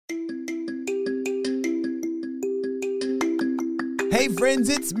Hey friends,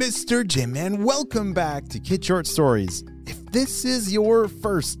 it's Mr. Jim and welcome back to Kid Short Stories. If this is your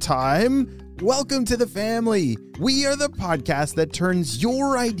first time, welcome to the family. We are the podcast that turns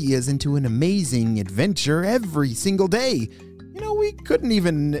your ideas into an amazing adventure every single day. You know, we couldn't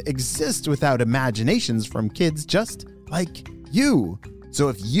even exist without imaginations from kids just like you. So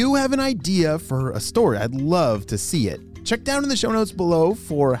if you have an idea for a story, I'd love to see it. Check down in the show notes below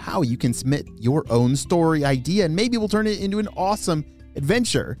for how you can submit your own story idea, and maybe we'll turn it into an awesome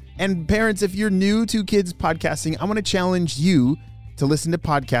adventure. And parents, if you're new to kids podcasting, I want to challenge you to listen to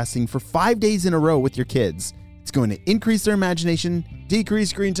podcasting for 5 days in a row with your kids. It's going to increase their imagination, decrease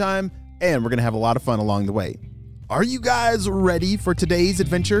screen time, and we're going to have a lot of fun along the way. Are you guys ready for today's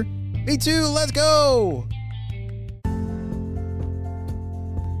adventure? Me too, let's go!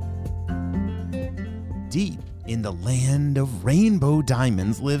 Deep in the land of rainbow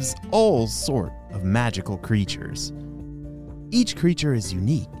diamonds lives all sort of magical creatures. Each creature is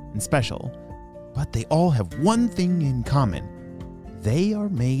unique and special, but they all have one thing in common. They are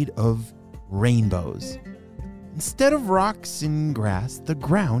made of rainbows. Instead of rocks and grass, the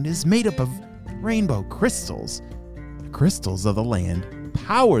ground is made up of rainbow crystals. The crystals of the land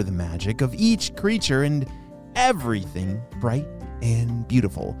power the magic of each creature and everything bright and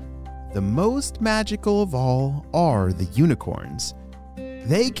beautiful. The most magical of all are the unicorns.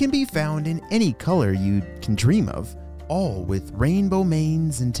 They can be found in any color you can dream of, all with rainbow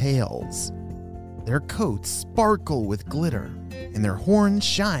manes and tails. Their coats sparkle with glitter, and their horns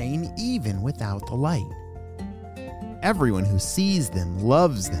shine even without the light. Everyone who sees them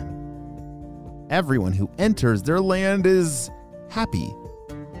loves them. Everyone who enters their land is happy.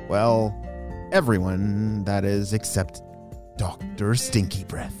 Well, everyone, that is, except Dr. Stinky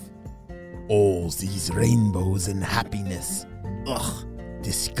Breath. All these rainbows and happiness. Ugh,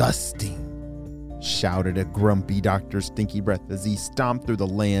 disgusting, shouted a grumpy Dr. Stinky Breath as he stomped through the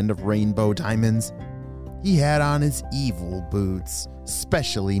land of rainbow diamonds. He had on his evil boots,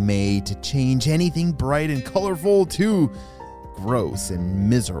 specially made to change anything bright and colorful to gross and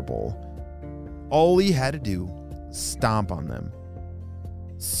miserable. All he had to do was stomp on them.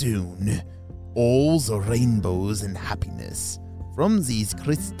 Soon, all the rainbows and happiness from these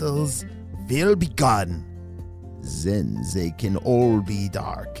crystals will be gone. Then they can all be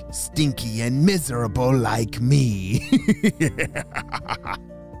dark, stinky, and miserable like me.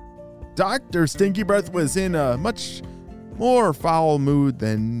 Dr. Stinky Breath was in a much more foul mood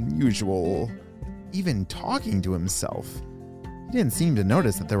than usual, even talking to himself. He didn't seem to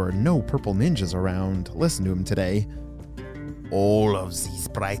notice that there were no purple ninjas around to listen to him today. All of these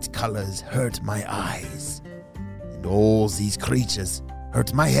bright colors hurt my eyes, and all these creatures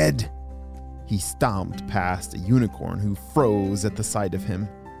hurt my head. He stomped past a unicorn who froze at the sight of him.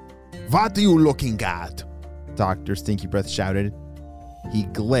 What are you looking at? Dr. Stinky Breath shouted. He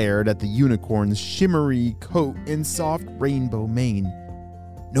glared at the unicorn's shimmery coat and soft rainbow mane.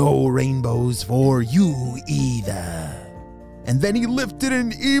 No rainbows for you either. And then he lifted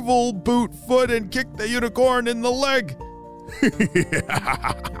an evil boot foot and kicked the unicorn in the leg.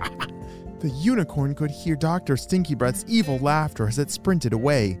 The unicorn could hear Dr. Stinky Breath's evil laughter as it sprinted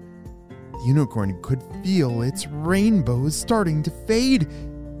away. The unicorn could feel its rainbows starting to fade.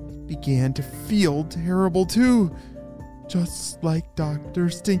 It began to feel terrible too, just like Dr.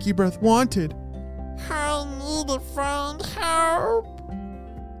 Stinky Breath wanted. I need a friend, help!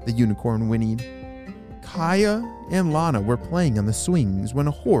 The unicorn whinnied. Kaya and Lana were playing on the swings when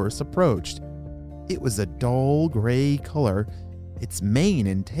a horse approached. It was a dull gray color, its mane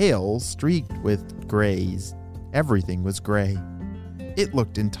and tail streaked with grays. Everything was gray. It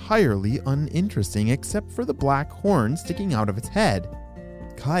looked entirely uninteresting except for the black horn sticking out of its head.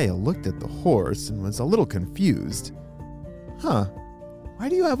 Kaya looked at the horse and was a little confused. Huh, why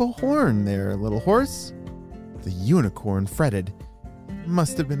do you have a horn there, little horse? The unicorn fretted. It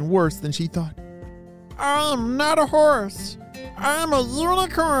must have been worse than she thought. I am not a horse. I am a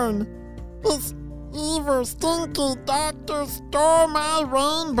unicorn. This evil, stinky doctor stole my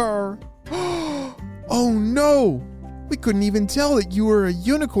rainbow. Oh no! We couldn't even tell that you were a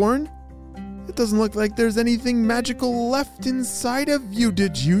unicorn. It doesn't look like there's anything magical left inside of you.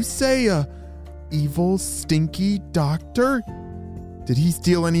 Did you say a evil, stinky doctor? Did he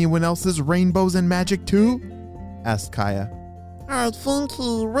steal anyone else's rainbows and magic too? Asked Kaya. I think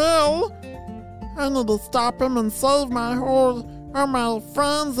he will. I need to stop him and save all my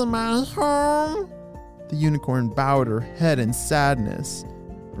friends and my home. The unicorn bowed her head in sadness,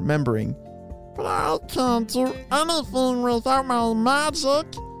 remembering. But I can't do anything without my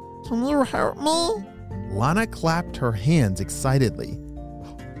magic. Can you help me? Lana clapped her hands excitedly.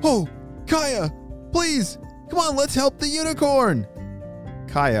 Oh, Kaya, please, come on, let's help the unicorn.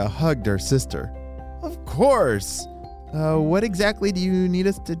 Kaya hugged her sister. Of course. What exactly do you need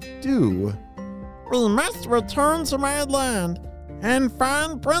us to do? We must return to my land and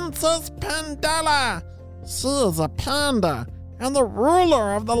find Princess Pandala. She is a panda and the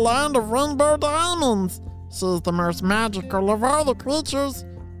ruler of the land of Rainbow Diamonds. She's the most magical of all the creatures.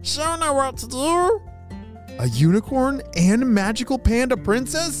 She'll know what to do. A unicorn and a magical panda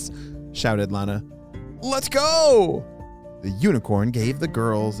princess? Shouted Lana. Let's go! The unicorn gave the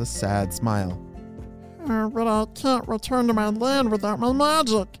girls a sad smile. But I can't return to my land without my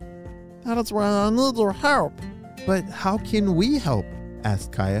magic. That is why I need your help. But how can we help?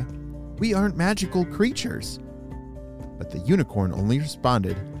 Asked Kaya. We aren't magical creatures. But the unicorn only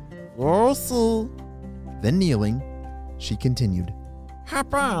responded, You'll see. Then kneeling, she continued,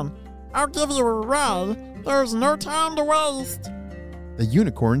 Hop on. I'll give you a ride. There's no time to waste. The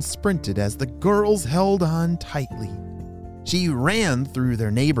unicorn sprinted as the girls held on tightly. She ran through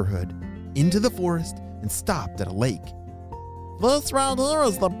their neighborhood, into the forest, and stopped at a lake. This right here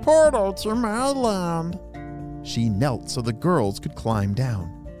is the portal to my land. She knelt so the girls could climb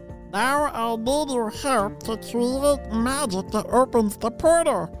down. Now I need your help to create magic that opens the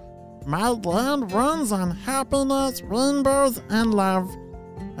portal. My land runs on happiness, rainbows, and love.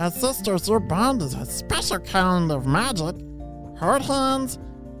 As sisters, your bond is a special kind of magic. Hold hands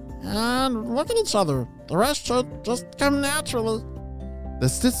and look at each other. The rest should just come naturally. The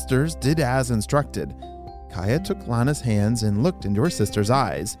sisters did as instructed. Kaya took Lana's hands and looked into her sister's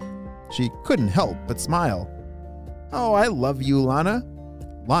eyes. She couldn't help but smile. Oh, I love you, Lana.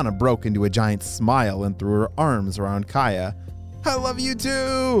 Lana broke into a giant smile and threw her arms around Kaya. I love you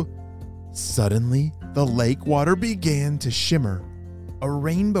too! Suddenly, the lake water began to shimmer. A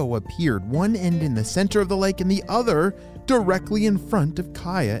rainbow appeared, one end in the center of the lake and the other directly in front of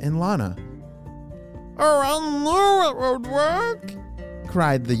Kaya and Lana. Oh, I knew it would work!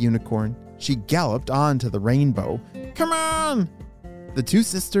 Cried the unicorn. She galloped onto the rainbow. Come on! The two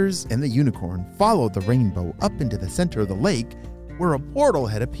sisters and the unicorn followed the rainbow up into the center of the lake where a portal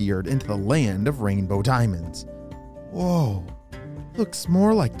had appeared into the land of Rainbow Diamonds. Whoa, looks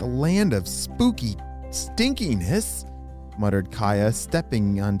more like the land of spooky stinkiness, muttered Kaya,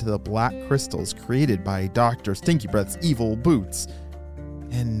 stepping onto the black crystals created by Dr. Stinky Breath's evil boots.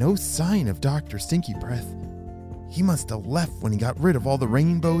 And no sign of Dr. Stinky Breath. He must have left when he got rid of all the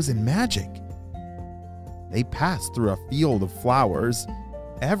rainbows and magic. They passed through a field of flowers.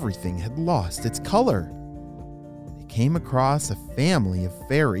 Everything had lost its color. They came across a family of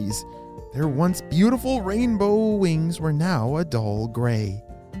fairies. Their once beautiful rainbow wings were now a dull gray.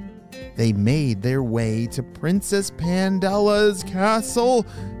 They made their way to Princess Pandala's castle.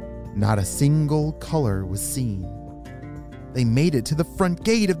 Not a single color was seen. They made it to the front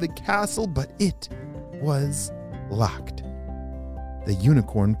gate of the castle, but it was locked. The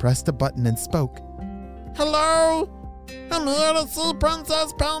unicorn pressed a button and spoke. Hello? I'm here to see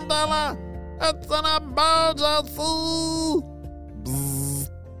Princess Pandala. It's an emergency. Bzz.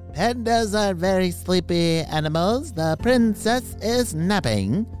 Pandas are very sleepy animals. The princess is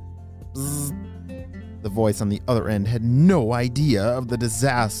napping. Bzz. The voice on the other end had no idea of the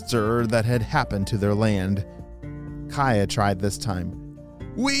disaster that had happened to their land. Kaya tried this time.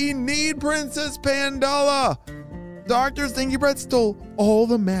 We need Princess Pandala! Dr. Stinky Breath stole all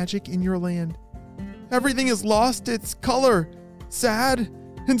the magic in your land. Everything has lost its color. Sad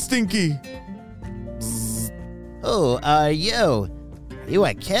and stinky. Bzz. Who are you? Are you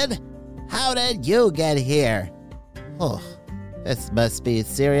a kid? How did you get here? Oh, this must be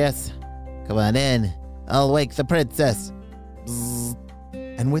serious. Come on in. I'll wake the princess. Bzz.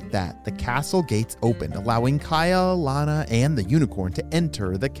 And with that, the castle gates opened, allowing Kaya, Lana, and the unicorn to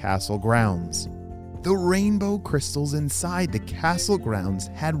enter the castle grounds. The rainbow crystals inside the castle grounds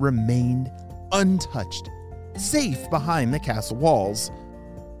had remained untouched, safe behind the castle walls.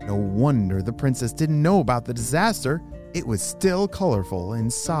 No wonder the princess didn't know about the disaster. It was still colorful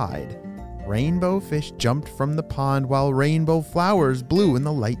inside. Rainbow fish jumped from the pond while rainbow flowers blew in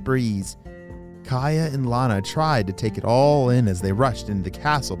the light breeze. Kaya and Lana tried to take it all in as they rushed into the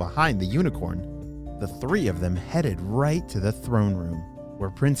castle behind the unicorn. The three of them headed right to the throne room, where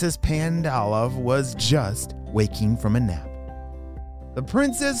Princess Pandala was just waking from a nap. The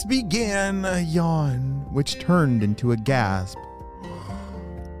princess began a yawn, which turned into a gasp.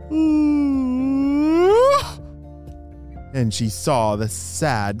 And she saw the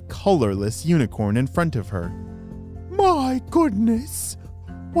sad, colorless unicorn in front of her. My goodness,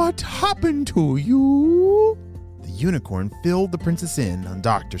 what happened to you? The unicorn filled the princess in on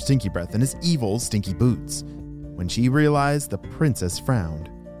Dr. Stinky Breath and his evil stinky boots. When she realized, the princess frowned.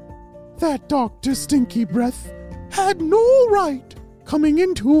 That Dr. Stinky Breath had no right coming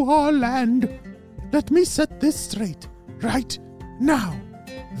into our land. Let me set this straight right now."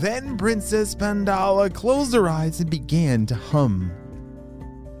 Then Princess Pandala closed her eyes and began to hum.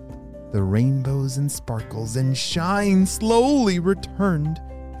 The rainbows and sparkles and shine slowly returned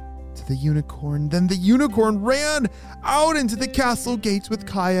to the unicorn. Then the unicorn ran out into the castle gates with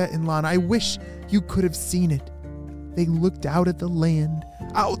Kaya and Lana. I wish you could have seen it. They looked out at the land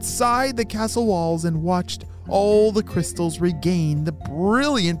outside the castle walls and watched all the crystals regain the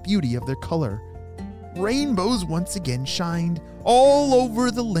brilliant beauty of their color. Rainbows once again shined all over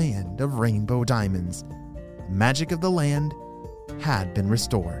the land of rainbow diamonds. The magic of the land had been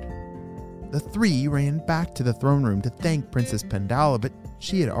restored. The three ran back to the throne room to thank Princess Pandala, but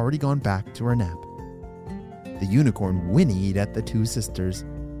she had already gone back to her nap. The unicorn whinnied at the two sisters.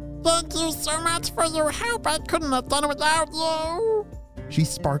 Thank you so much for your help. I couldn't have done it without you. She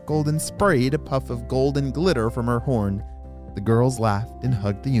sparkled and sprayed a puff of golden glitter from her horn. The girls laughed and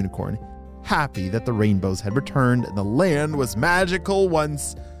hugged the unicorn, happy that the rainbows had returned and the land was magical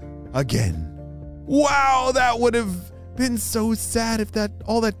once again. Wow, that would have been so sad if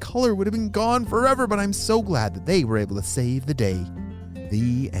all that color would have been gone forever, but I'm so glad that they were able to save the day.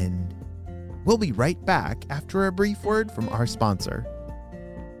 The end. We'll be right back after a brief word from our sponsor.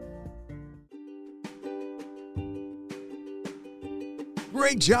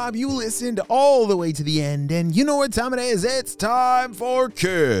 Great job, you listened all the way to the end, and you know what time it is. It's time for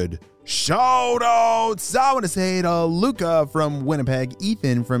Kid Shoutouts. I want to say to Luca from Winnipeg,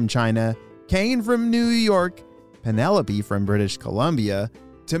 Ethan from China, Kane from New York, Penelope from British Columbia,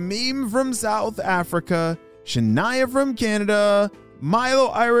 Tamim from South Africa, Shania from Canada, Milo,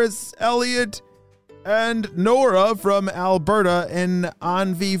 Iris, Elliot, and Nora from Alberta, and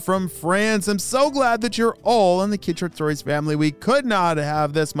Anvi from France. I'm so glad that you're all in the Kid Short Stories family. We could not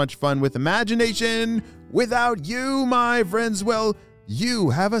have this much fun with imagination without you, my friends. Well,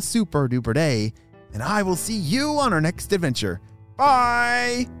 you have a super duper day, and I will see you on our next adventure.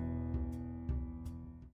 Bye!